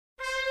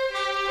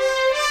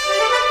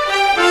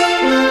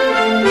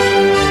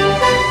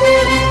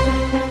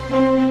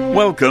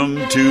Welcome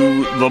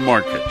to the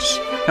markets.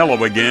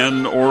 Hello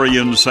again,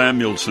 Orion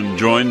Samuelson,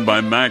 joined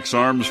by Max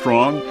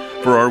Armstrong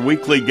for our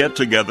weekly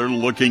get-together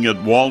looking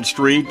at Wall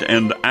Street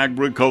and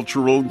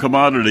agricultural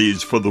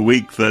commodities for the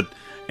week that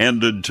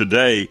ended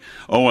today.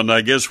 Oh, and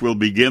I guess we'll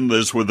begin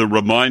this with a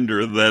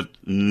reminder that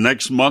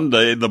next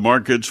Monday the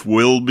markets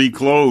will be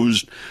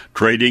closed,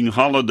 trading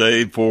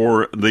holiday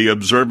for the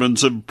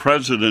observance of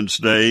President's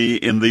Day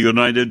in the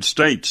United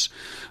States.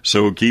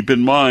 So keep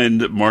in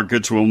mind,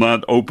 markets will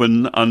not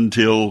open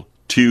until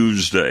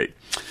Tuesday.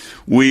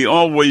 We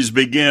always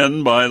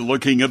begin by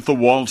looking at the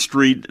Wall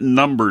Street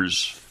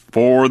numbers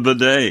for the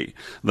day.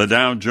 The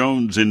Dow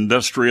Jones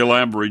Industrial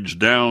Average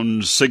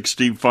down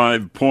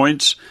 65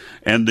 points,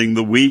 ending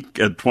the week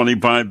at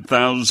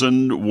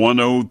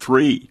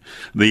 25,103.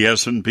 The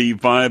S&P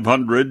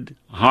 500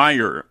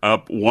 higher,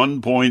 up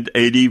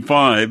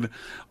 1.85,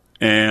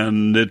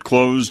 and it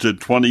closed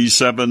at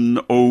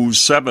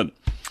 2707.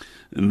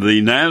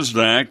 The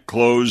NASDAQ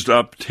closed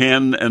up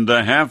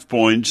 10.5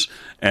 points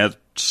at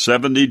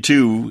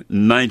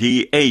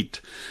 72.98.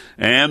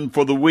 And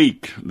for the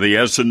week, the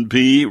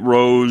S&P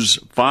rose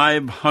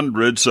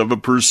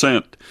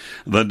 0.05%.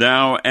 The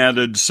Dow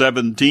added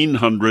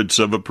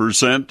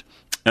 0.17%,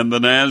 and the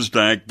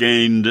NASDAQ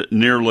gained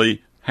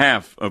nearly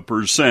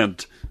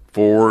 0.5%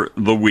 for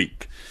the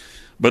week.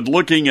 But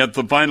looking at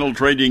the final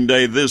trading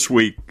day this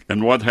week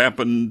and what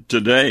happened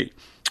today,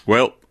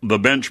 well, the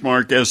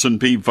benchmark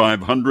S&P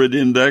 500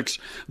 index,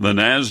 the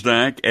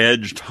NASDAQ,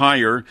 edged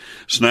higher,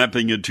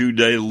 snapping a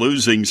two-day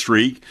losing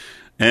streak,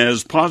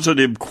 as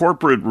positive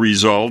corporate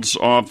results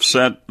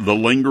offset the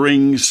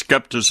lingering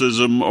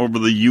skepticism over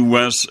the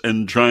U.S.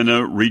 and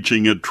China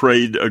reaching a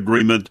trade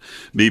agreement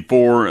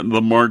before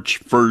the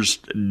March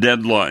 1st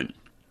deadline.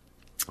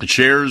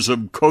 Shares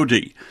of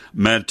Coty,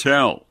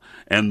 Mattel,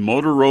 and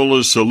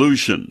Motorola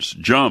Solutions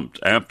jumped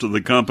after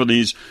the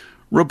companies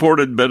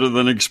reported better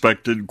than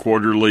expected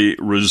quarterly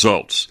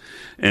results.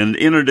 And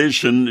in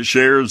addition,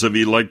 shares of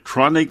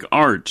Electronic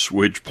Arts,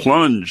 which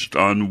plunged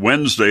on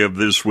Wednesday of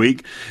this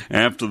week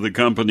after the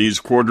company's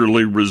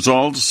quarterly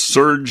results,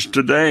 surged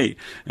today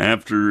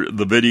after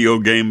the video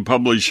game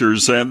publisher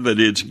said that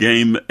its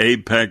game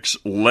Apex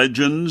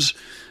Legends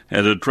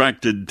had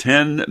attracted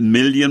 10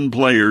 million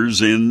players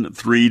in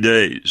 3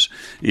 days.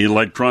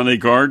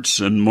 Electronic Arts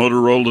and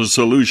Motorola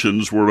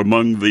Solutions were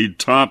among the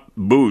top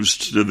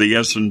boosts to the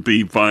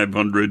S&P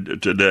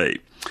 500 today.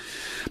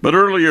 But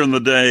earlier in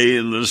the day,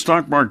 the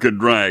stock market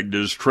dragged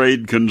as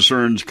trade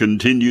concerns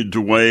continued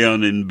to weigh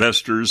on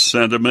investors'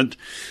 sentiment.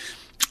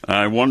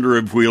 I wonder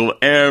if we'll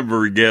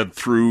ever get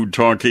through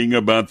talking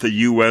about the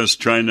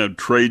U.S.-China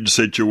trade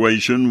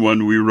situation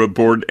when we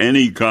report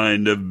any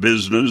kind of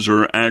business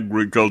or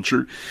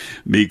agriculture,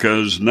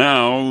 because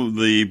now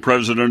the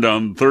president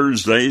on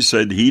Thursday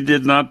said he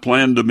did not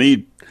plan to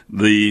meet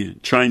the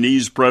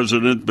Chinese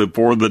president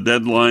before the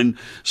deadline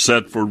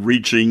set for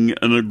reaching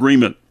an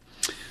agreement.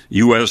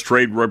 U.S.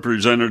 Trade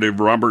Representative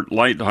Robert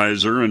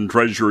Lighthizer and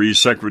Treasury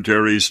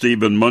Secretary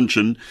Stephen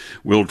Mnuchin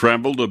will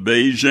travel to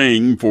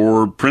Beijing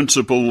for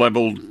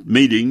principal-level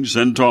meetings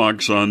and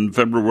talks on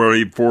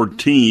February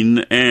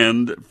 14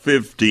 and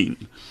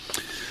 15.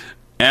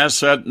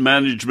 Asset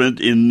Management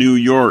in New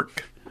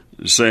York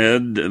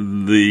said,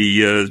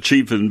 the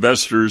chief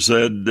investor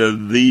said,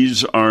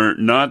 these are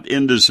not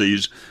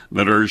indices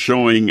that are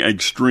showing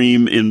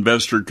extreme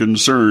investor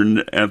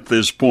concern at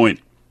this point.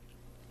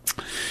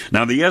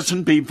 Now, the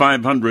S&P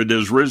 500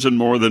 has risen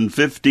more than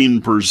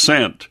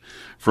 15%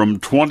 from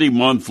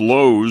 20-month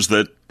lows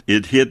that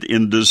it hit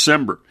in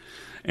December,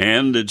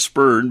 and it's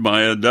spurred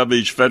by a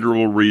dovish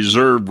Federal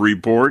Reserve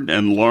report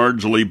and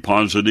largely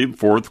positive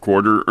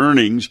fourth-quarter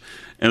earnings,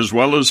 as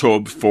well as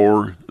hopes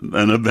for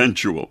an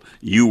eventual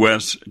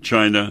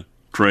U.S.-China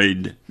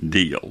trade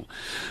deal.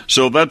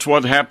 So that's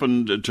what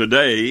happened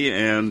today,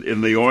 and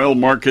in the oil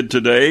market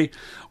today,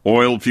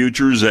 oil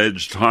futures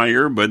edged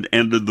higher but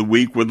ended the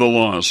week with a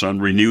loss on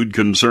renewed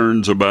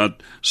concerns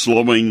about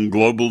slowing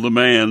global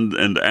demand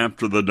and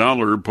after the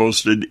dollar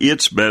posted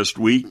its best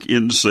week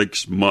in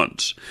 6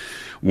 months.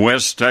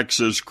 West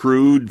Texas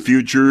crude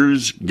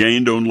futures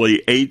gained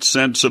only 8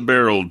 cents a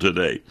barrel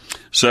today,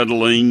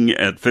 settling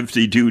at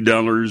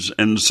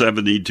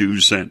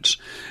 $52.72.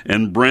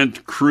 And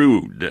Brent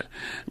crude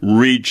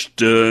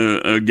reached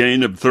a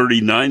gain of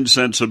 39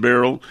 cents a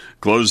barrel,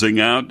 closing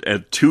out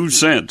at 2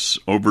 cents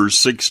over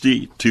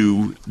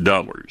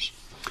 $62.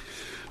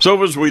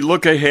 So as we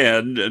look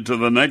ahead to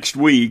the next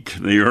week,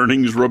 the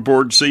earnings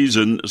report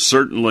season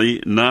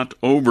certainly not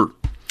over.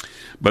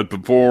 But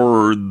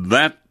before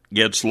that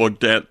gets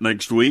looked at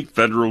next week,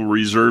 Federal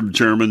Reserve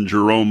Chairman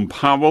Jerome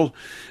Powell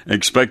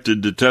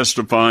expected to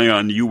testify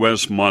on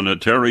U.S.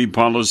 monetary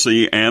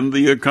policy and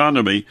the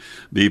economy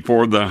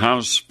before the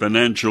House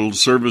Financial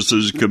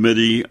Services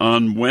Committee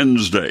on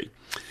Wednesday.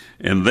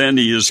 And then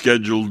he is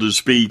scheduled to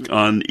speak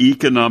on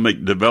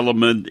economic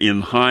development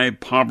in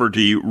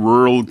high-poverty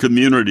rural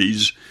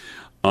communities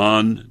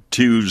on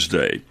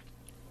Tuesday.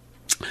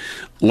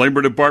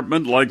 Labor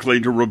Department likely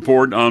to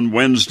report on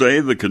Wednesday.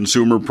 The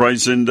Consumer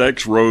Price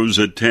Index rose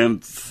a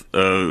tenth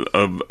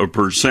of a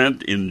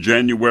percent in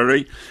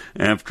January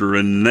after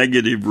a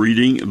negative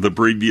reading the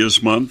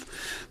previous month.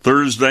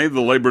 Thursday,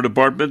 the Labor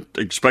Department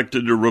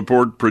expected to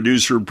report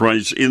Producer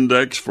Price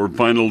Index for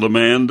final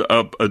demand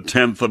up a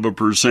tenth of a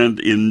percent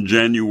in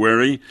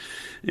January.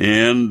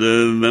 And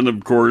then,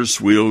 of course,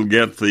 we'll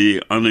get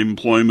the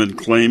unemployment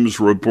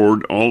claims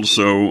report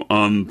also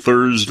on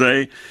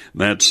Thursday.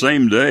 That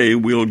same day,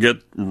 we'll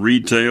get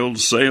retail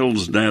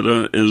sales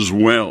data as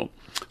well.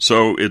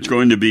 So it's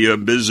going to be a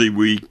busy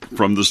week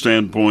from the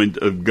standpoint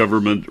of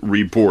government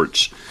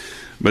reports.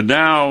 But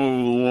now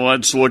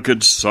let's look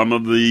at some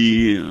of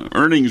the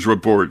earnings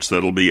reports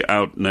that'll be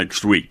out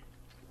next week.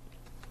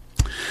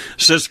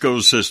 Cisco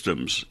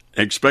Systems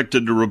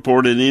expected to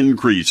report an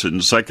increase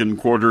in second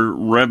quarter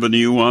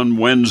revenue on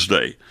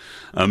Wednesday.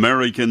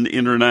 American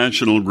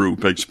International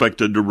Group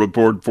expected to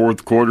report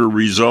fourth quarter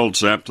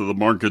results after the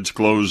markets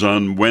close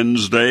on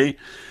Wednesday.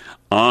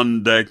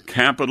 On Deck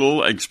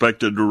Capital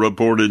expected to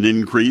report an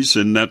increase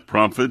in net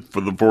profit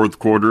for the fourth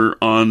quarter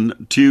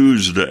on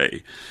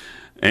Tuesday.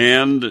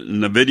 And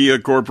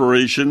NVIDIA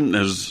Corporation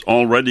has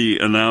already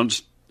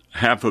announced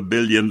 $500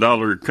 million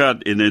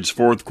cut in its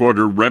fourth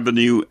quarter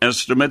revenue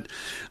estimate.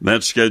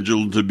 That's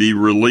scheduled to be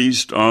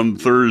released on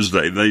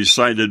Thursday. They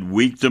cited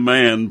weak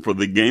demand for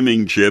the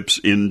gaming chips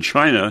in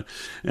China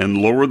and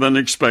lower than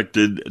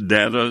expected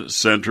data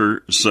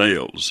center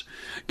sales.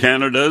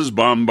 Canada's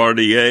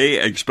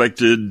Bombardier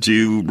expected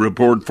to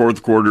report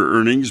fourth quarter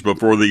earnings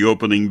before the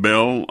opening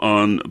bell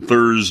on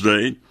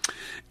Thursday.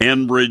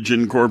 Enbridge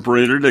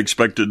Incorporated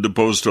expected to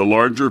post a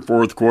larger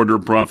fourth quarter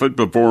profit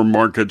before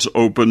markets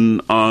open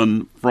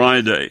on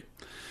Friday.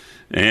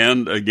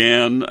 And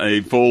again,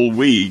 a full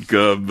week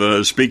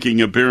of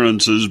speaking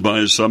appearances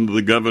by some of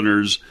the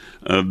governors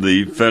of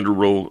the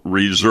Federal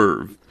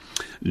Reserve.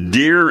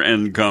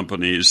 Deere &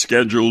 Company is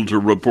scheduled to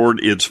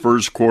report its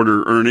first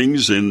quarter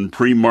earnings in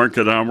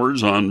pre-market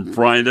hours on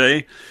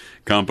Friday.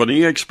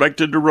 Company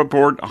expected to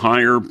report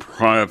higher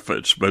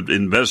profits, but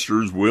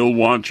investors will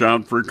watch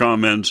out for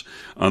comments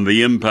on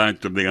the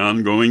impact of the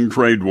ongoing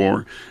trade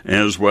war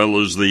as well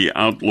as the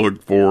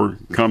outlook for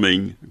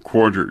coming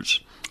quarters.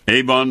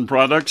 Avon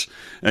Products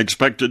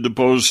expected to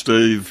post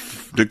a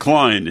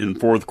decline in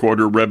fourth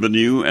quarter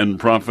revenue and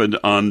profit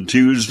on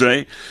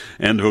Tuesday,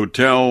 and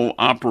hotel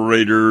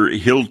operator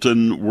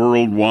Hilton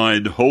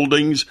Worldwide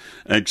Holdings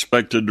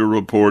expected to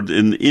report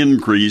an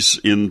increase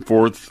in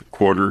fourth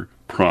quarter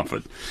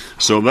profit.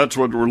 So that's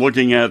what we're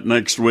looking at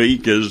next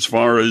week as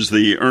far as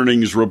the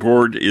earnings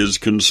report is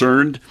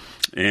concerned.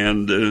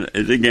 And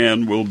it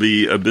again will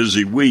be a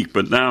busy week,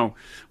 but now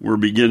we're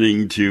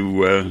beginning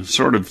to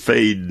sort of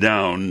fade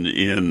down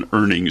in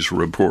earnings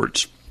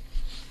reports.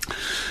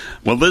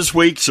 Well, this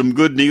week, some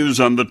good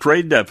news on the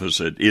trade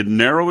deficit. It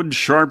narrowed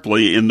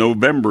sharply in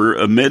November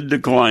amid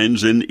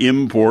declines in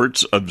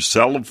imports of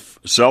cell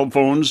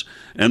phones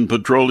and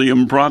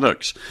petroleum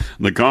products.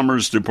 The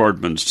Commerce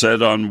Department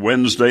said on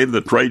Wednesday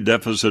the trade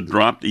deficit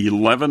dropped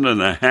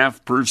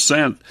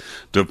 11.5%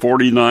 to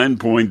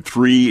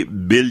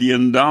 $49.3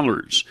 billion.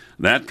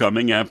 That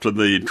coming after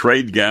the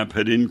trade gap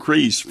had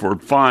increased for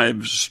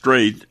 5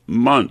 straight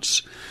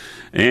months.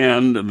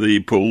 And the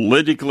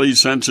politically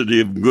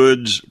sensitive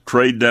goods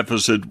trade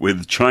deficit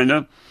with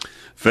China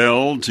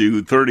fell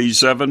to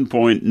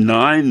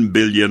 $37.9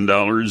 billion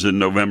in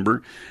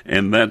November,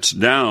 and that's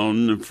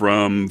down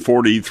from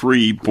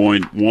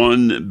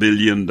 $43.1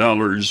 billion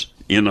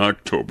in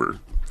October.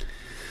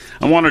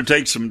 I want to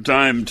take some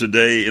time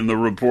today in the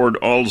report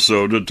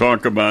also to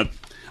talk about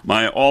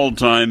my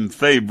all-time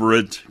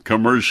favorite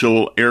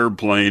commercial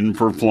airplane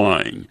for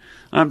flying.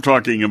 I'm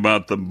talking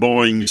about the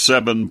Boeing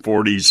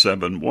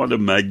 747. What a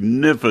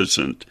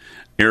magnificent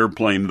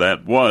airplane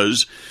that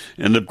was.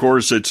 And, of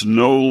course, it's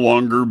no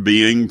longer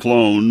being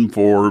flown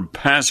for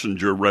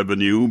passenger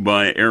revenue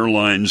by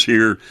airlines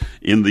here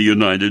in the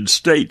United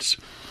States.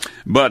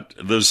 But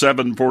the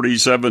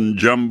 747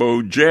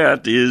 jumbo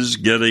jet is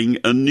getting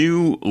a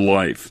new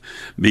life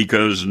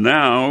because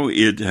now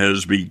it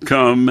has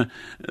become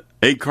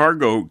a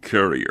cargo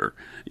carrier.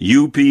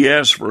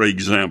 UPS, for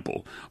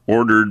example,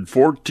 ordered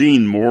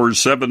 14 more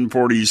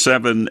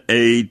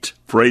 747-8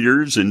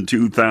 freighters in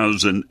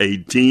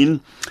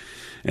 2018,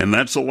 and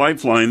that's a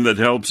lifeline that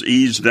helps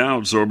ease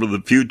doubts over the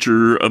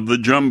future of the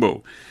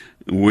jumbo,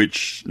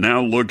 which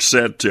now looks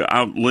set to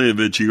outlive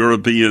its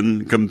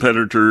European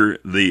competitor,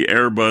 the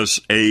Airbus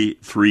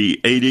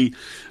A380.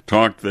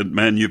 Talk that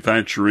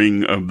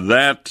manufacturing of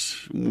that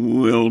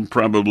will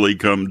probably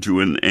come to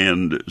an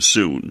end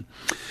soon.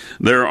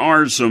 There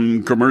are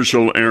some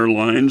commercial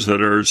airlines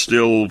that are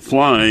still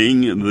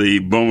flying the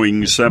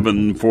Boeing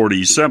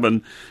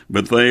 747,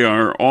 but they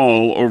are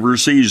all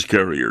overseas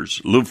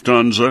carriers,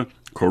 Lufthansa,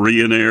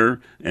 Korean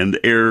Air, and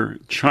Air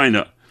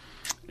China.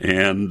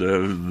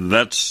 And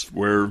that's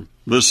where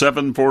the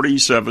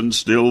 747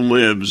 still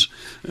lives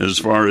as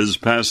far as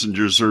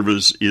passenger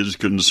service is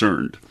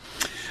concerned.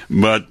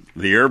 But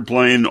the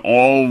airplane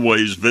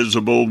always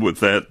visible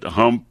with that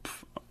hump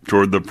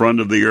toward the front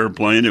of the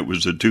airplane. It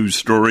was a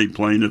 2-story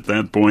plane at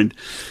that point,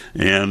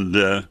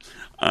 and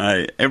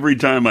every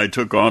time I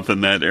took off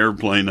in that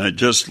airplane, I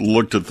just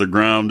looked at the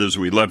ground as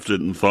we left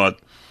it and thought,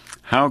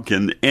 how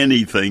can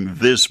anything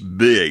this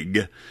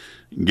big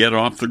get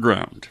off the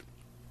ground?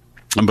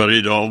 But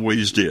it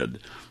always did,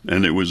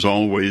 and it was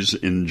always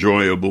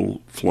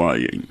enjoyable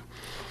flying.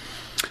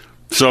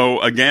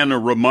 So, again, a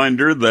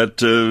reminder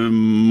that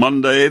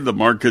Monday the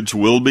markets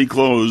will be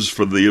closed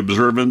for the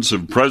observance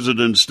of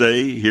President's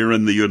Day here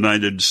in the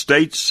United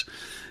States,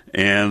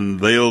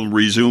 and they'll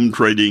resume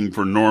trading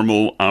for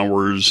normal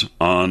hours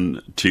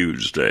on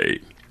Tuesday.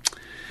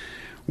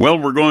 Well,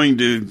 we're going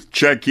to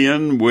check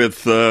in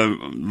with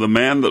the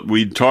man that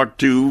we talked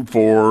to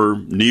for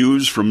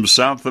news from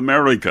South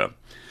America.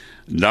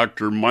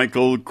 Dr.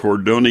 Michael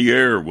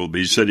Cordonnier will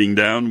be sitting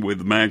down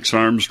with Max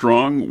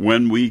Armstrong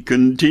when we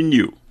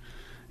continue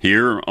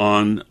here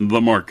on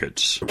The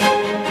Markets.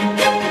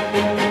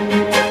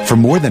 For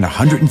more than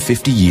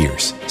 150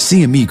 years,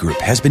 CME Group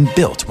has been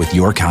built with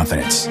your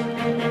confidence.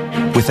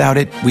 Without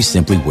it, we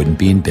simply wouldn't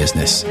be in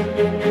business.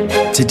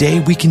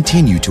 Today, we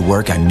continue to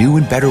work on new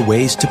and better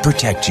ways to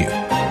protect you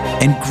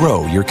and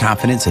grow your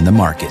confidence in the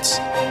markets.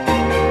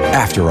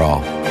 After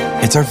all,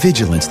 it's our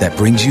vigilance that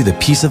brings you the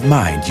peace of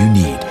mind you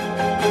need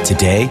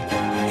today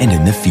and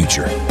in the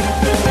future.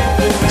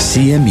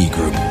 CME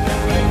Group.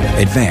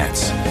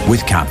 Advance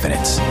with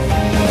confidence.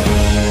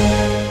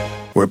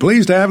 We're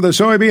pleased to have the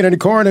soybean and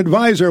corn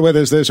advisor with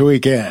us this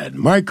weekend.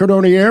 Mike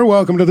Cordonnier,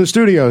 welcome to the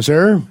studio,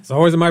 sir. It's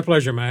always my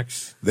pleasure,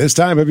 Max. This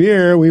time of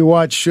year, we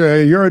watch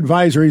your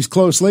advisories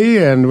closely,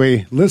 and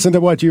we listen to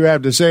what you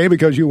have to say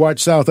because you watch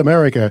South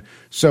America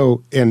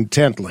so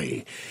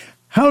intently.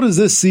 How does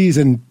this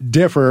season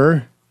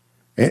differ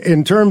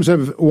in terms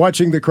of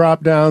watching the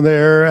crop down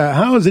there?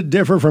 How does it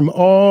differ from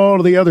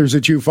all the others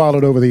that you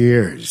followed over the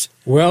years?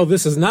 Well,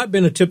 this has not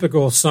been a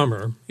typical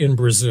summer in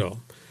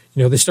Brazil.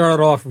 You know, they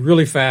started off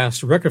really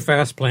fast, record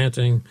fast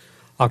planting.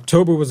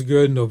 October was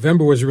good.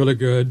 November was really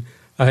good.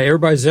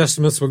 Everybody's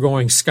estimates were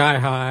going sky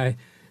high,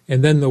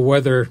 and then the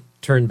weather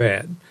turned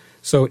bad.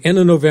 So end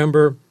of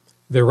November,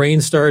 the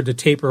rain started to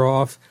taper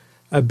off.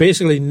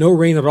 Basically no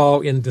rain at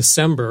all in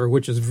December,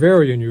 which is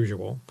very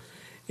unusual.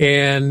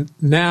 And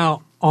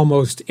now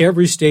almost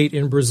every state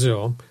in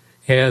Brazil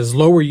has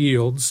lower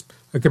yields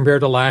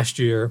compared to last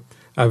year.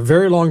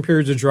 Very long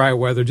periods of dry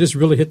weather just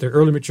really hit the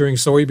early maturing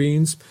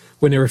soybeans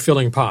when they were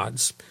filling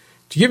pods.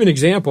 To give you an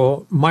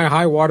example, my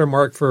high water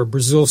mark for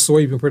Brazil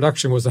soybean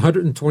production was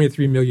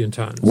 123 million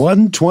tons.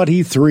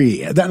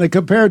 123. That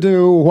compared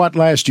to what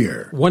last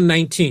year?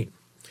 119.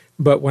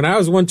 But when I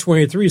was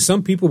 123,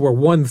 some people were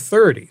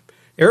 130.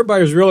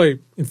 Everybody was really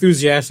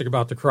enthusiastic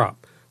about the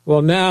crop.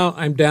 Well, now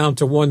I'm down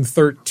to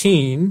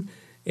 113,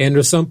 and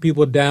there's some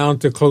people down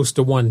to close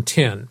to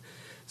 110.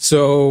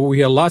 So we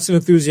had lots of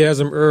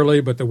enthusiasm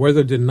early, but the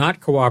weather did not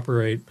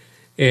cooperate.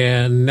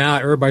 And now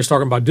everybody's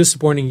talking about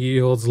disappointing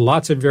yields,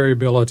 lots of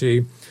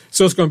variability.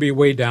 So it's going to be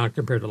way down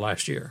compared to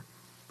last year.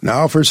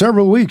 Now, for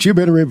several weeks, you've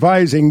been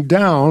revising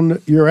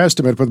down your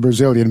estimate for the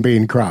Brazilian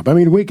bean crop. I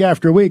mean, week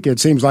after week,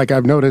 it seems like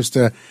I've noticed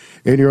in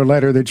your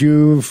letter that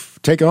you've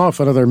taken off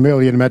another 1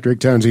 million metric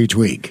tons each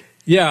week.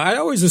 Yeah, I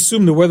always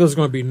assumed the weather's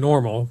going to be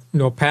normal,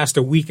 past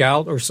a week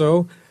out or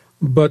so.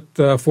 But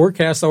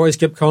forecasts always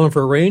kept calling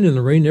for rain, and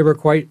the rain never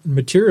quite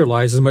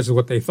materialized as much as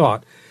what they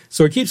thought.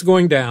 So it keeps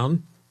going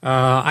down.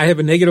 I have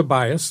a negative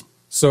bias,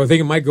 so I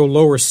think it might go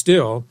lower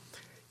still.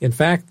 In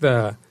fact,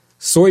 the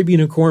Soybean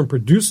and Corn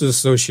Producers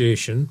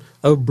Association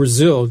of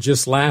Brazil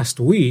just last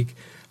week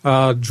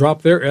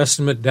dropped their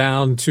estimate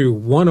down to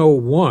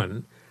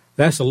 101.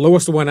 That's the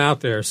lowest one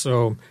out there,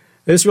 so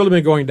it's really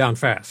been going down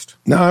fast.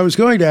 Now, I was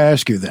going to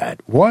ask you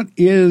that. What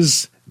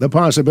is the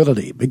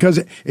possibility? Because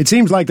it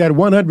seems like that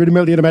 100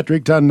 million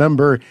metric ton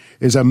number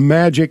is a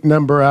magic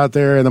number out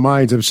there in the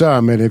minds of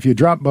some, and if you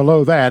drop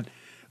below that,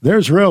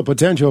 there's real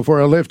potential for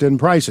a lift in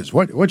prices.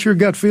 What's your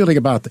gut feeling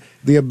about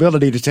the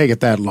ability to take it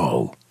that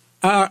low?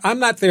 I'm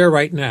not there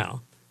right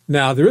now.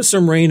 Now, there is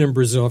some rain in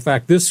Brazil. In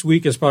fact, this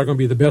week is probably going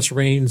to be the best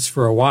rains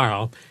for a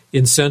while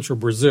in central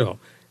Brazil.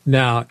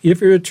 Now,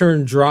 if it would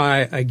turn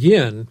dry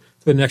again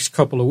for the next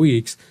couple of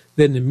weeks,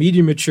 then the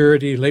medium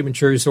maturity, late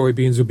maturity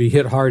soybeans will be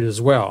hit hard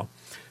as well.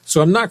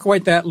 So I'm not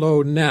quite that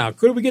low now.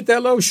 Could we get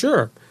that low?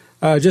 Sure.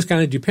 It just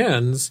kind of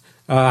depends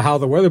how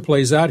the weather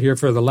plays out here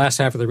for the last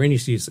half of the rainy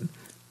season.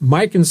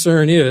 My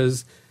concern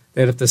is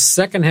that if the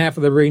second half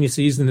of the rainy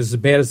season is as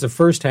bad as the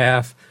first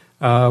half,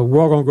 we're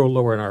all going to go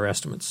lower in our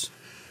estimates.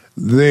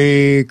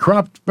 The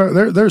crop,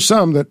 there's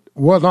some that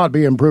will not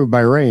be improved by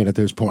rain at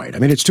this point. I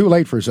mean, it's too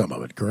late for some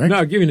of it, correct? Now,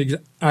 I'll give you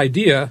an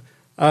idea.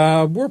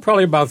 We're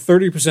probably about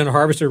 30%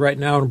 harvested right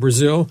now in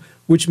Brazil,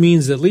 which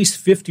means at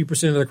least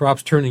 50% of the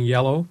crop's turning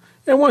yellow.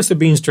 And once the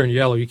beans turn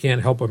yellow, you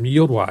can't help them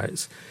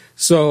yield-wise.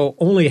 So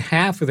only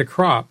half of the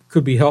crop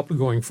could be helped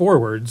going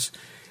forwards,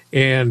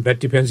 and that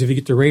depends if you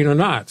get the rain or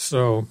not.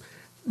 So,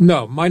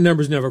 no, my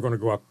number's never going to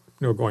go up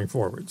going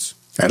forwards.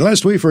 And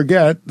lest we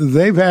forget,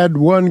 they've had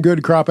one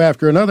good crop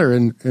after another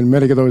in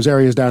many of those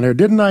areas down there.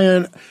 Didn't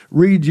I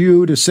read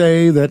you to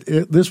say that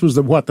this was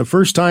the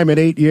first time in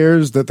 8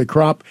 years that the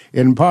crop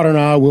in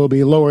Paraná will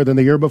be lower than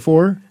the year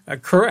before?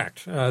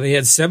 Correct. They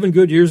had 7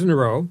 good years in a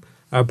row.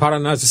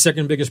 Paraná is the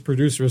second biggest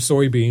producer of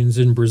soybeans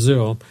in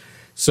Brazil.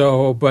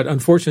 So, but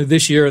unfortunately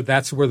this year,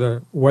 that's where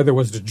the weather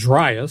was the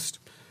driest.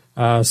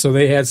 So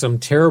they had some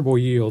terrible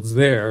yields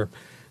there.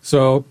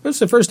 So it's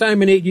the first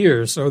time in 8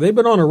 years. So they've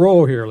been on a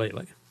roll here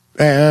lately.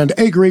 And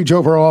acreage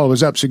overall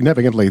was up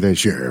significantly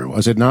this year,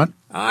 was it not?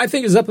 I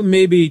think it's up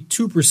maybe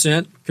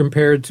 2%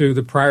 compared to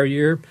the prior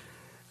year.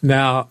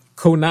 Now,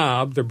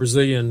 CONAB, the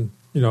Brazilian,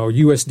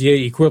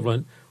 USDA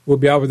equivalent, will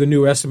be out with a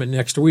new estimate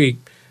next week.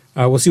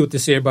 We'll see what they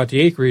say about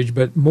the acreage,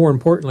 but more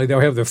importantly,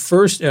 they'll have the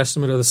first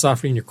estimate of the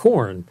safrinha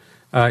corn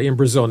in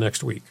Brazil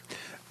next week.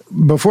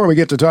 Before we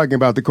get to talking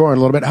about the corn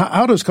a little bit,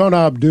 how does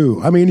CONAB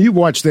do? I mean, you've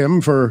watched them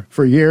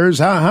for years.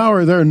 How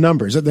are their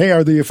numbers? They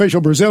are the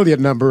official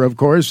Brazilian number, of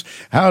course.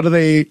 How do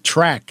they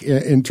track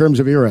in terms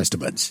of your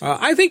estimates?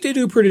 I think they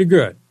do pretty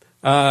good.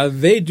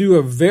 They do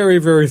a very,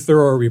 very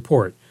thorough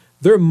report.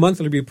 Their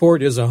monthly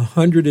report is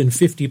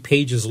 150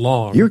 pages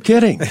long. You're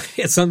kidding.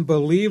 It's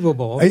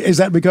unbelievable. Is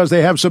that because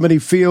they have so many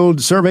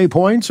field survey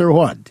points or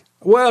what?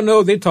 Well,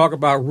 no, they talk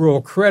about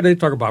rural credit, they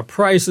talk about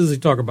prices, they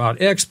talk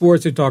about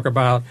exports, they talk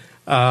about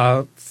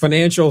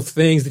financial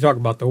things, they talk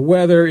about the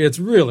weather. It's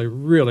really,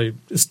 really,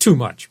 it's too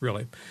much,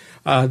 really.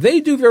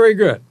 They do very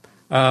good.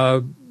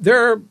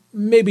 They're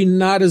maybe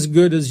not as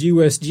good as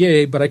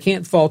USDA, but I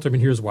can't fault them,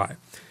 and here's why.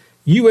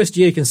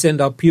 USDA can send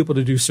out people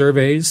to do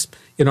surveys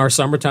in our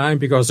summertime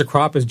because the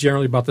crop is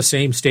generally about the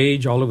same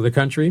stage all over the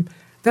country.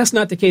 That's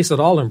not the case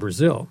at all in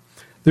Brazil.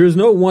 There is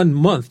no 1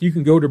 month you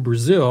can go to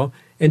Brazil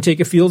and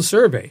take a field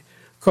survey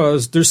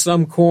because there's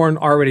some corn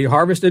already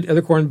harvested,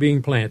 other corn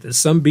being planted.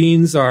 Some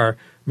beans are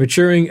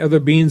maturing, other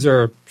beans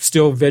are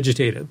still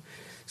vegetative.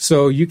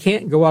 So you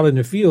can't go out in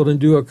the field and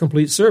do a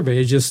complete survey.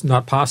 It's just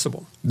not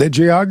possible. The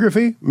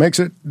geography makes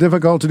it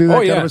difficult to do that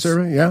kind of a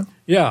survey? Yeah?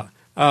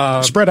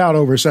 Yeah. Spread out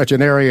over such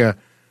an area.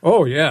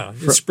 Oh, yeah.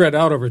 It's spread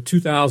out over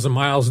 2,000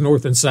 miles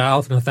north and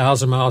south and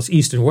 1,000 miles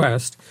east and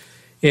west.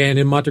 And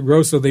in Mato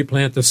Grosso, they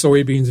plant the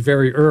soybeans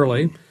very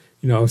early,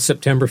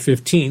 September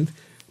 15th.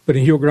 But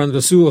in Rio Grande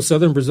do Sul,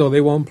 southern Brazil,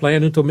 they won't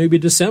plant until maybe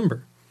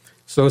December.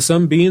 So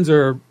some beans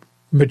are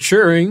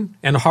maturing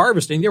and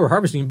harvesting. They were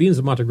harvesting beans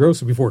in Mato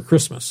Grosso before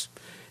Christmas.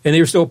 And they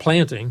were still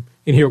planting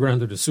in Rio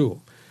Grande do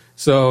Sul.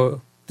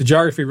 So the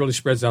geography really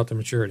spreads out to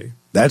maturity.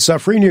 That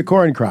safrinha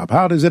corn crop,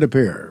 how does it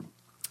appear?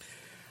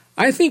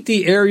 I think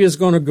the area is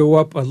going to go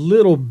up a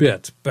little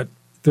bit, but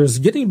there's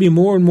getting to be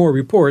more and more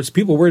reports,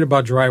 people worried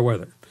about dry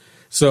weather.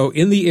 So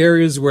in the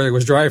areas where it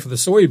was dry for the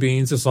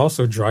soybeans, it's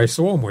also dry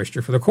soil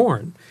moisture for the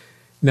corn.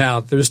 Now,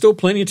 there's still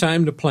plenty of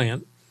time to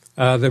plant.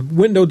 The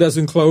window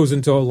doesn't close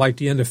until like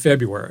the end of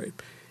February.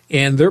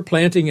 And they're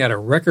planting at a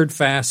record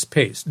fast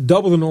pace,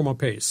 double the normal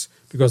pace,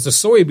 because the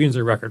soybeans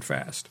are record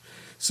fast.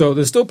 So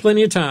there's still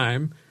plenty of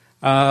time.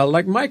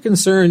 My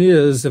concern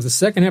is if the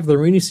second half of the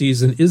rainy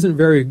season isn't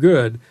very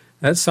good,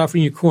 that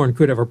safrinha corn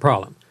could have a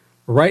problem.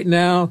 Right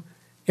now,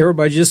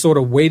 everybody's just sort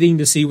of waiting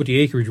to see what the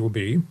acreage will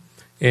be.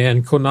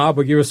 And CONAB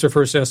will give us their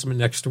first estimate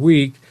next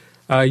week.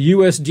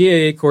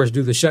 USDA, of course,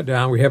 do the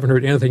shutdown. We haven't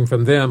heard anything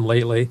from them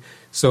lately.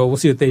 So we'll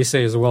see what they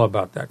say as well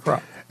about that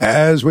crop.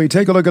 As we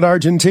take a look at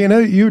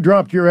Argentina, you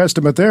dropped your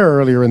estimate there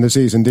earlier in the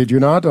season, did you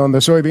not, on the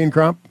soybean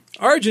crop?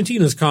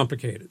 Argentina's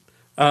complicated.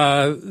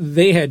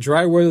 They had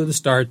dry weather to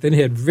start, then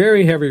had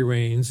very heavy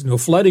rains,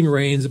 flooding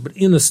rains, but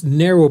in a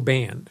narrow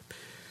band.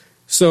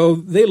 So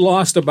they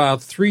lost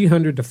about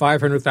 300 to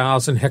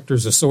 500,000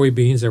 hectares of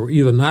soybeans that were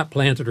either not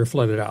planted or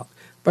flooded out.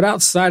 But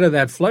outside of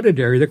that flooded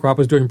area, the crop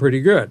was doing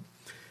pretty good.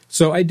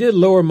 So I did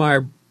lower my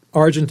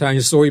Argentine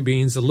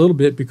soybeans a little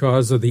bit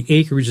because of the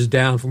acreage is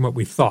down from what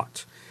we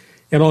thought.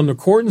 And on the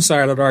corn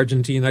side of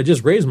Argentina, I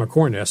just raised my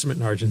corn estimate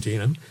in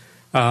Argentina.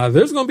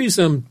 There's going to be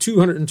some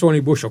 220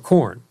 bushel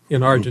corn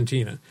in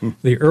Argentina.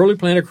 The early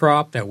planted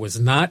crop that was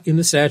not in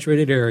the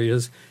saturated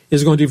areas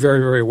is going to do very,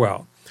 very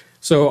well.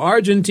 So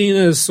Argentina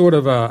is sort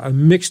of a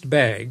mixed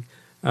bag.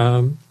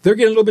 They're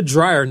getting a little bit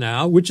drier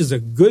now, which is a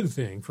good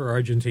thing for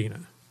Argentina.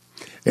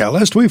 Yeah,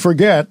 lest we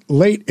forget,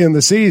 late in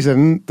the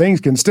season,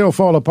 things can still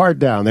fall apart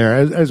down there,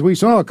 as we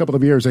saw a couple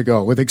of years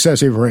ago with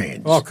excessive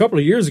rains. Well, a couple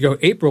of years ago,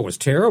 April was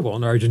terrible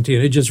in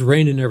Argentina. It just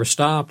rained and never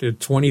stopped. It had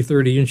 20,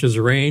 30 inches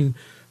of rain,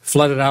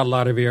 flooded out a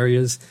lot of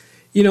areas.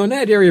 In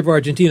that area of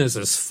Argentina is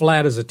as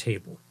flat as a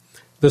table.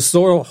 The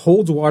soil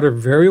holds water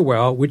very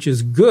well, which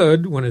is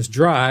good when it's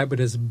dry, but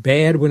it's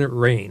bad when it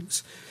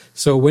rains.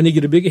 So when you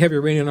get a big, heavy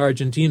rain in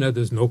Argentina,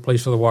 there's no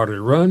place for the water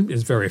to run.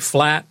 It's very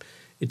flat.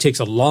 It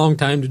takes a long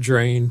time to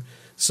drain.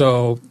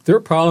 So their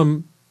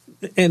problem,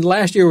 and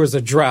last year was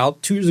a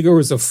drought, 2 years ago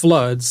was a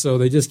flood, so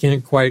they just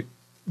can't quite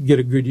get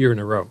a good year in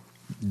a row.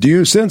 Do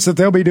you sense that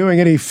they'll be doing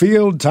any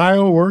field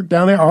tile work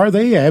down there? Are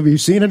they? Have you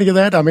seen any of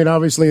that? I mean,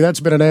 obviously, that's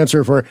been an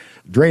answer for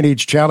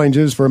drainage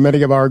challenges for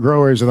many of our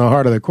growers in the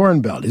heart of the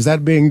Corn Belt. Is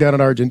that being done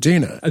in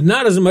Argentina?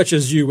 Not as much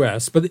as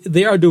U.S., but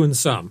they are doing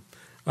some.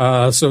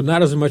 so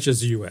not as much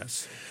as the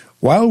U.S.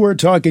 While we're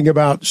talking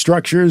about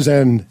structures,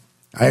 and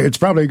it's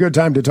probably a good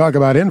time to talk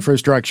about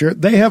infrastructure,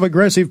 they have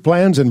aggressive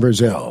plans in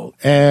Brazil.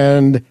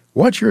 And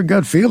what's your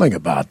gut feeling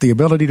about the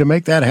ability to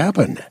make that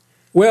happen?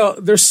 Well,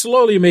 they're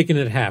slowly making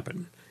it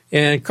happen.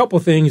 And a couple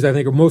of things I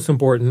think are most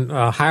important.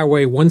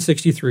 Highway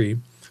 163,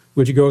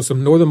 which goes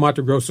from northern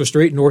Mato Grosso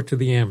straight north to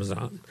the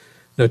Amazon.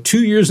 Now,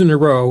 2 years in a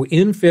row,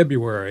 in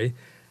February,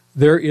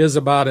 there is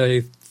about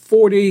a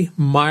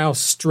 40-mile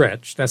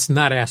stretch that's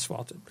not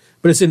asphalted,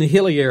 but it's in a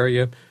hilly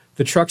area.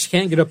 The trucks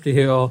can't get up the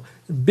hill.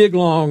 Big,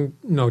 long,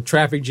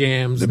 traffic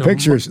jams. The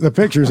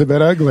pictures have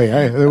been ugly.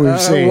 We've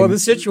seen. Well, the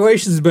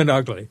situation's been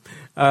ugly.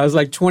 It's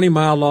like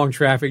 20-mile long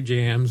traffic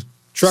jams.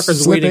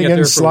 Truckers slipping waiting at and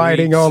there for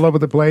sliding weeks. all over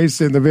the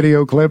place in the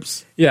video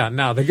clips. Yeah.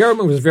 Now the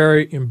government was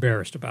very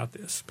embarrassed about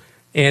this,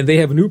 and they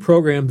have a new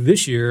program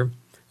this year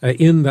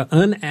in the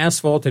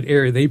unasphalted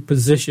area. They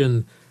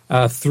position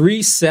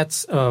 3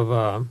 sets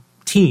of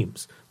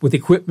teams with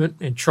equipment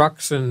and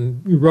trucks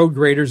and road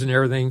graders and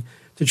everything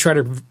to try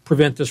to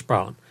prevent this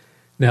problem.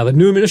 Now, the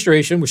new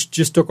administration, which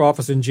just took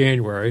office in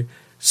January,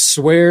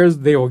 swears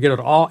they will get it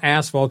all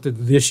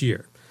asphalted this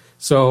year.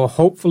 So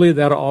hopefully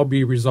that'll all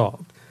be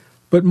resolved.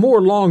 But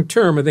more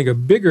long-term, I think a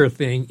bigger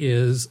thing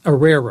is a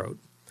railroad.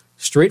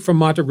 Straight from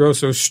Mato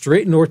Grosso,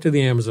 straight north to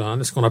the Amazon.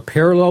 It's going to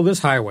parallel this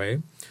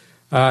highway.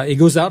 It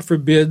goes out for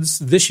bids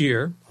this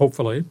year,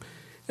 hopefully.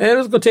 And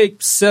it's going to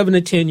take 7 to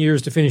 10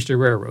 years to finish the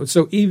railroad.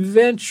 So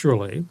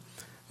eventually,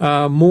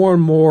 more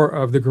and more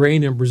of the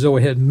grain in Brazil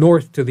will head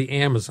north to the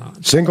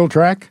Amazon. Single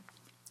track?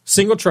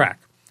 Single track.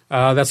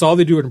 That's all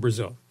they do in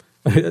Brazil.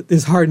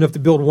 It's hard enough to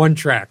build one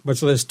track,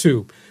 much less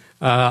 2.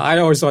 I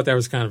always thought that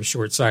was kind of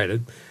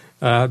short-sighted.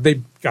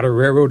 They got a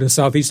railroad in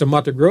southeast of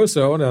Mato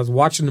Grosso, and I was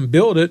watching them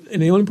build it,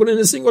 and they only put in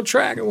a single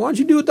track. Why don't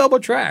you do a double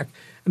track?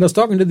 And I was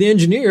talking to the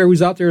engineer who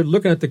was out there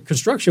looking at the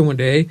construction one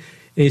day,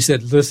 and he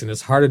said, listen,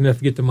 it's hard enough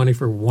to get the money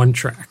for one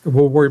track.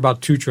 We'll worry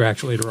about 2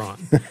 tracks later on.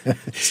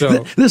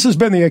 So this has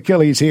been the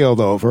Achilles heel,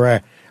 though,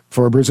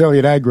 for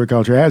Brazilian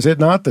agriculture, has it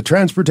not? The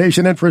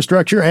transportation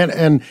infrastructure,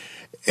 and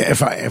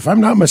if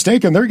I'm not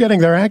mistaken, they're getting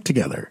their act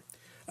together.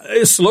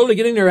 Slowly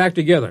getting their act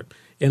together.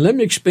 And let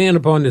me expand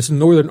upon this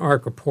northern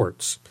arc of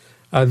ports.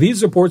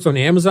 These are ports on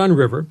the Amazon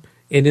River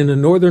and in the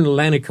northern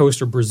Atlantic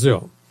coast of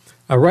Brazil.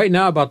 Right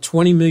now, about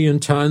 20 million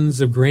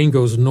tons of grain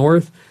goes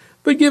north,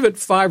 but give it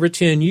 5 or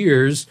 10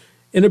 years,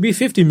 and it'll be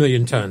 50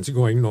 million tons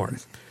going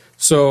north.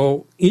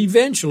 So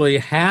eventually,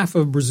 half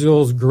of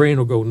Brazil's grain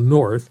will go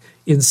north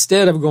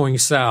instead of going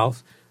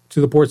south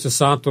to the ports of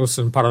Santos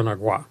and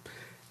Paranaguá.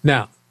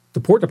 Now, the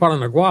port of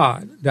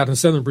Paranaguá, down in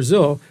southern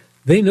Brazil,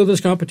 they know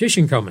there's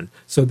competition coming.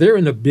 So they're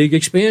in a big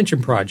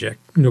expansion project,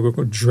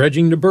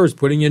 dredging the berths,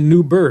 putting in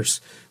new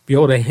berths, be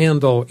able to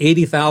handle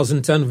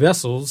 80,000-ton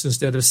vessels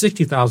instead of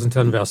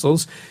 60,000-ton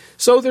vessels.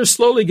 So they're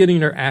slowly getting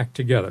their act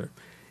together.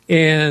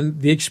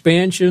 And the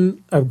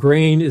expansion of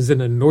grain is in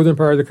the northern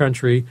part of the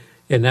country,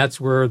 and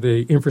that's where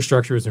the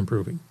infrastructure is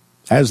improving.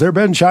 Has there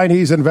been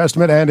Chinese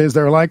investment, and is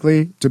there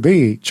likely to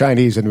be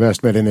Chinese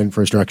investment in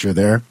infrastructure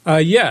there?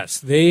 Yes,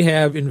 they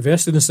have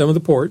invested in some of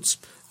the ports.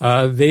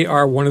 They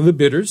are one of the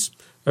bidders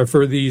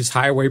for these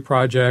highway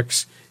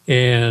projects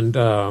and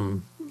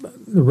the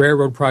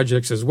railroad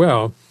projects as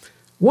well.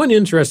 One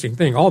interesting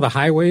thing, all the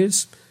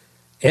highways,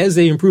 as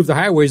they improve the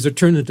highways, they're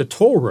turned into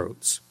toll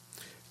roads.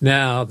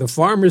 Now, the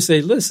farmers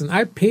say, listen,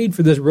 I paid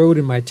for this road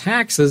in my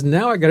taxes.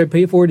 Now I got to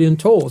pay for it in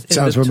tolls.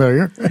 Sounds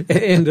familiar.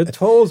 And the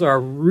tolls are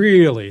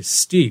really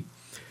steep.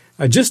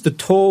 Just the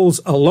tolls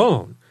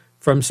alone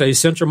from, say,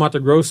 central Mato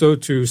Grosso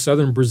to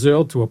southern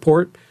Brazil to a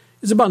port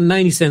is about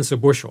 90 cents a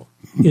bushel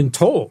in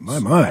tolls.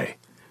 My.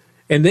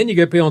 And then you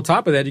get paid on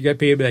top of that, you get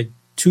paid like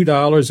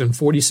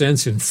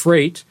 $2.40 in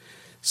freight.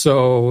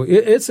 So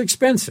it's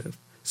expensive.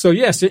 So,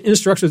 yes, the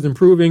infrastructure is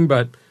improving,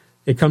 but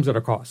it comes at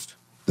a cost.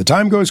 The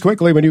time goes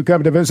quickly when you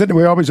come to visit, and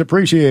we always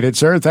appreciate it,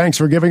 sir. Thanks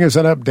for giving us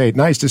an update.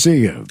 Nice to see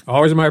you.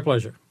 Always my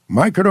pleasure.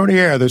 Mike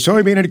Cordonier, the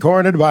Soybean and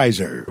Corn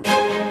Advisor.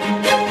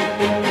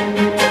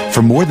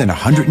 For more than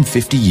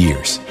 150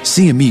 years,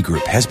 CME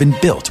Group has been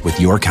built with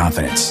your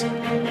confidence.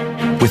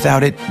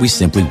 Without it, we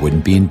simply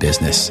wouldn't be in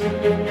business.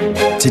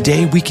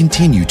 Today, we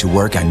continue to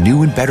work on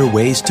new and better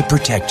ways to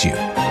protect you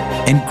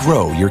and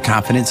grow your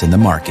confidence in the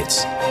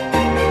markets.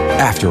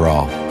 After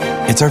all,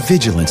 it's our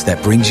vigilance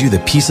that brings you the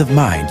peace of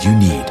mind you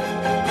need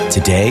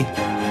today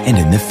and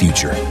in the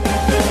future.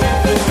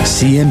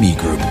 CME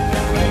Group.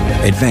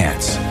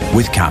 Advance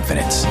with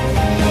confidence.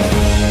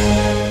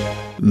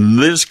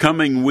 This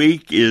coming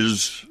week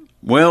is,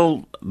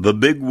 well, the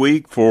big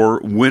week for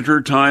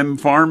wintertime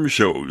farm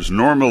shows.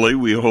 Normally,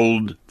 we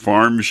hold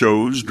farm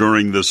shows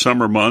during the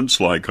summer months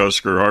like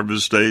Husker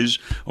Harvest Days,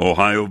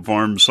 Ohio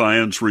Farm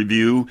Science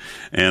Review,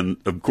 and,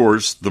 of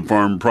course, the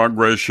Farm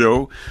Progress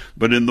Show.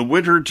 But in the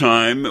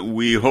wintertime,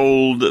 we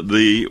hold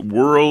the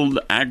World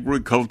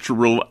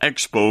Agricultural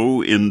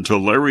Expo in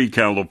Tulare,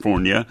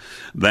 California.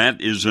 That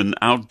is an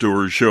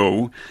outdoor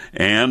show,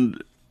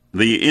 and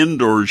the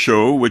indoor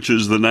show, which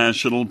is the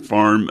National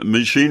Farm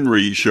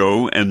Machinery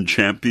Show and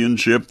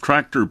Championship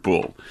Tractor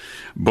Pull.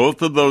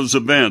 Both of those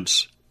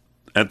events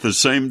at the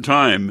same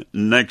time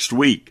next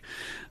week.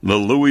 The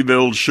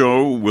Louisville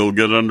show will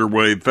get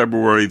underway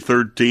February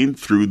 13th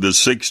through the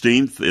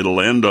 16th.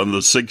 It'll end on the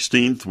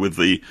 16th with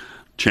the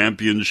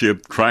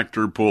championship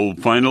tractor pull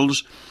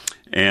finals.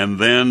 And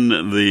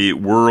then the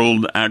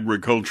World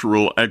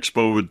Agricultural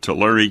Expo at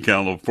Tulare,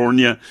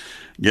 California,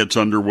 gets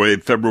underway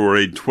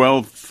February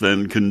 12th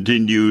and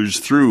continues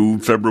through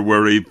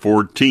February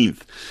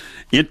 14th.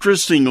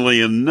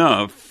 Interestingly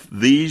enough,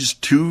 these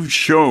two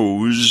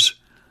shows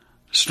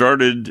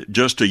started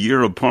just a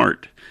year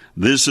apart.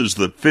 This is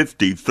the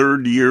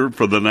 53rd year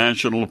for the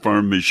National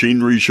Farm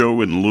Machinery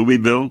Show in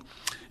Louisville.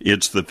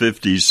 It's the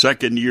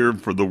 52nd year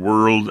for the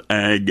World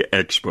Ag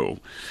Expo.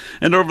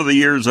 And over the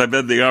years, I've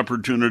had the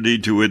opportunity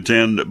to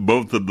attend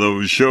both of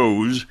those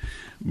shows.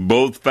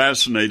 Both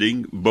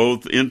fascinating,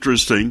 both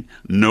interesting.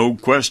 No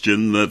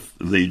question that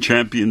the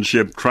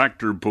championship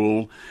tractor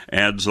pull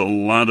adds a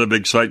lot of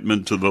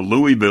excitement to the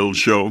Louisville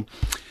show.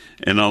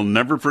 And I'll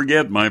never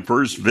forget my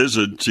first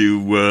visit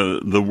to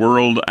the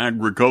World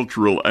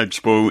Agricultural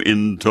Expo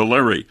in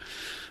Tulare.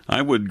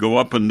 I would go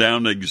up and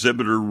down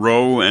exhibitor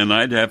row, and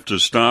I'd have to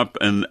stop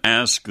and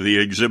ask the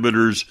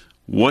exhibitors,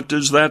 what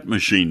does that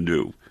machine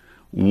do?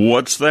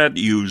 What's that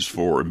used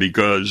for?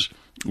 Because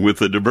with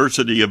the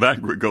diversity of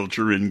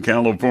agriculture in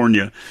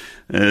California,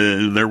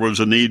 there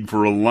was a need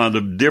for a lot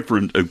of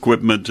different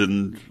equipment,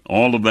 and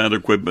all of that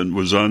equipment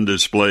was on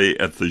display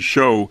at the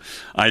show.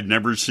 I'd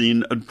never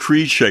seen a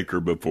tree shaker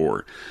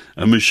before,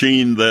 a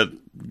machine that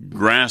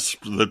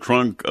grasped the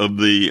trunk of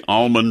the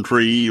almond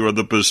tree or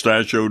the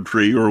pistachio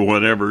tree or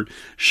whatever,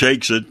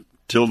 shakes it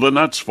till the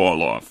nuts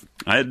fall off.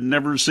 I had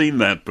never seen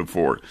that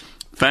before.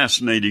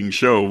 Fascinating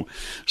show.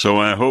 So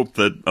I hope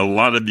that a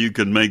lot of you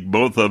can make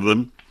both of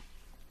them,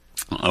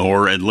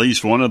 or at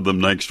least one of them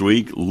next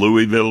week.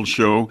 Louisville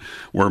show,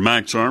 where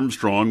Max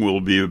Armstrong will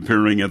be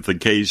appearing at the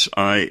Case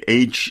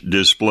IH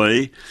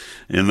display.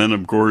 And then,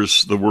 of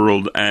course, the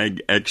World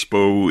Ag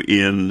Expo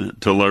in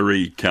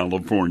Tulare,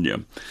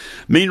 California.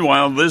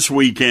 Meanwhile, this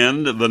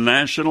weekend, the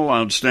National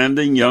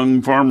Outstanding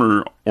Young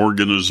Farmer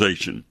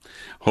Organization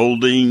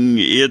holding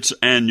its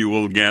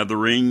annual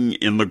gathering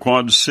in the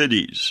Quad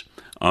Cities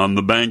on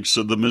the banks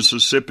of the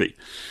Mississippi.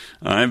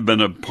 I've been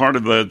a part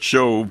of that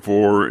show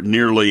for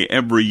nearly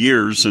every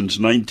year since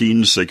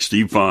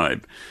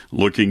 1965.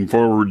 Looking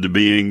forward to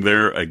being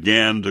there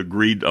again to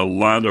greet a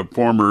lot of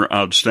former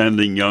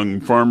outstanding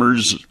young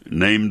farmers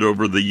named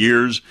over the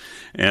years.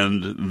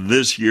 And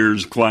this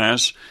year's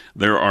class,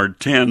 there are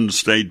 10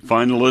 state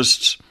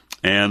finalists,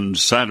 and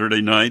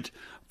Saturday night,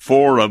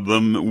 4 of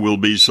them will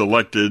be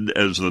selected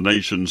as the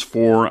nation's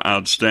 4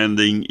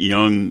 outstanding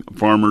young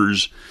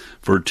farmers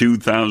for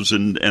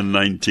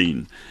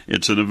 2019.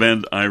 It's an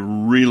event I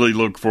really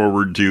look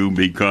forward to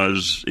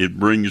because it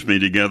brings me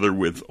together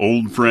with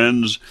old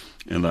friends,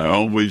 and I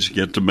always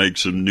get to make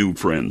some new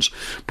friends.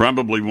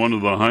 Probably one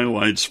of the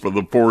highlights for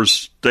the 4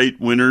 state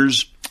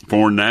winners,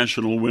 4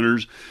 national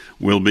winners,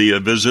 will be a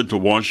visit to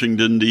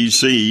Washington,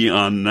 D.C.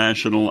 on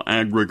National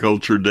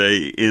Agriculture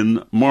Day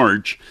in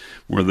March,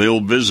 where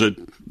they'll visit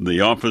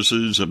the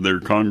offices of their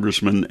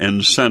congressmen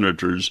and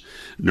senators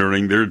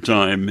during their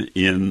time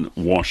in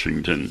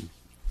Washington.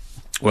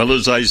 Well,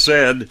 as I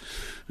said,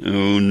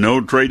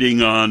 no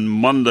trading on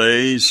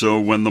Monday, so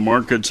when the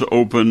markets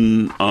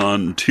open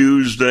on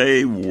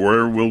Tuesday,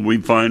 where will we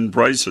find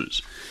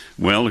prices?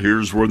 Well,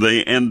 here's where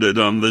they ended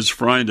on this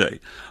Friday.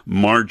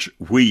 March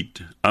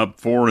wheat up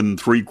 4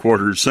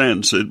 3/4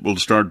 cents. It will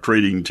start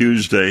trading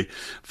Tuesday,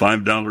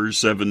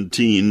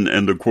 $5.17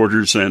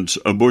 1/4 cents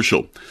a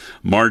bushel.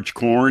 March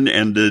corn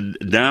ended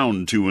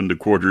down 2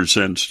 1/4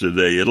 cents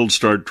today. It'll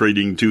start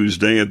trading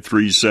Tuesday at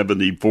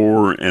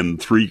 $3.74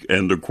 3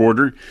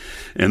 1/4.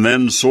 And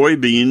then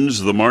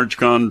soybeans, the March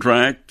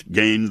contract,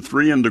 gained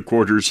 3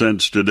 1/4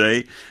 cents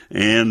today,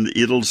 and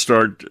it'll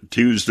start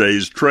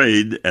Tuesday's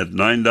trade at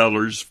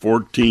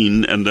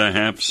 $9.14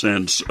 1/2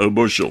 cents a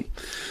bushel.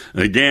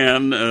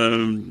 Again,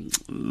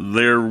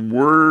 there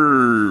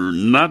were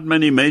not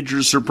many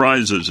major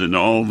surprises in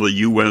all the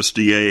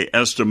USDA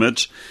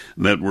estimates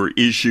that were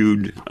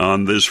issued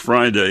on this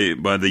Friday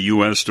by the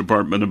U.S.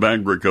 Department of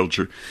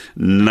Agriculture.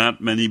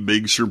 Not many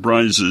big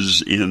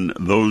surprises in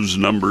those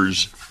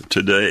numbers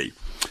today.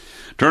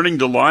 Turning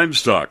to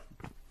livestock,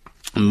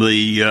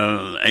 the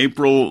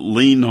April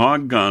lean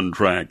hog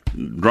contract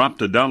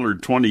dropped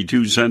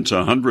 $1.22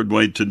 a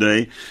hundredweight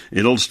today.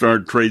 It'll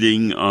start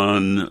trading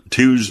on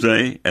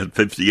Tuesday at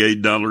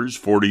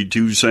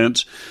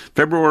 $58.42.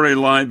 February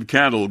live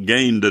cattle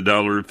gained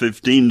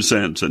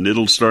 $1.15, and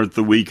it'll start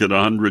the week at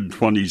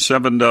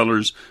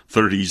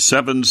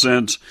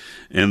 $127.37.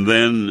 And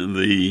then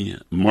the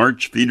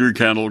March feeder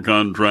cattle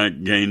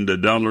contract gained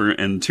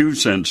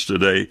 $1.02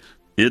 today.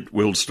 It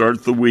will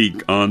start the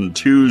week on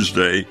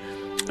Tuesday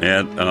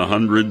at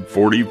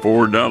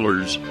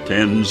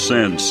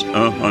 $144.10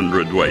 a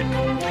hundredweight.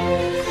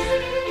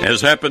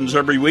 As happens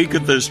every week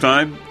at this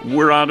time,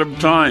 we're out of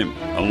time.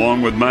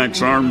 Along with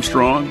Max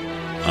Armstrong,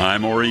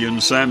 I'm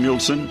Orion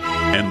Samuelson,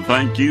 and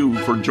thank you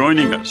for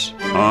joining us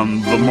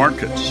on The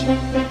Markets.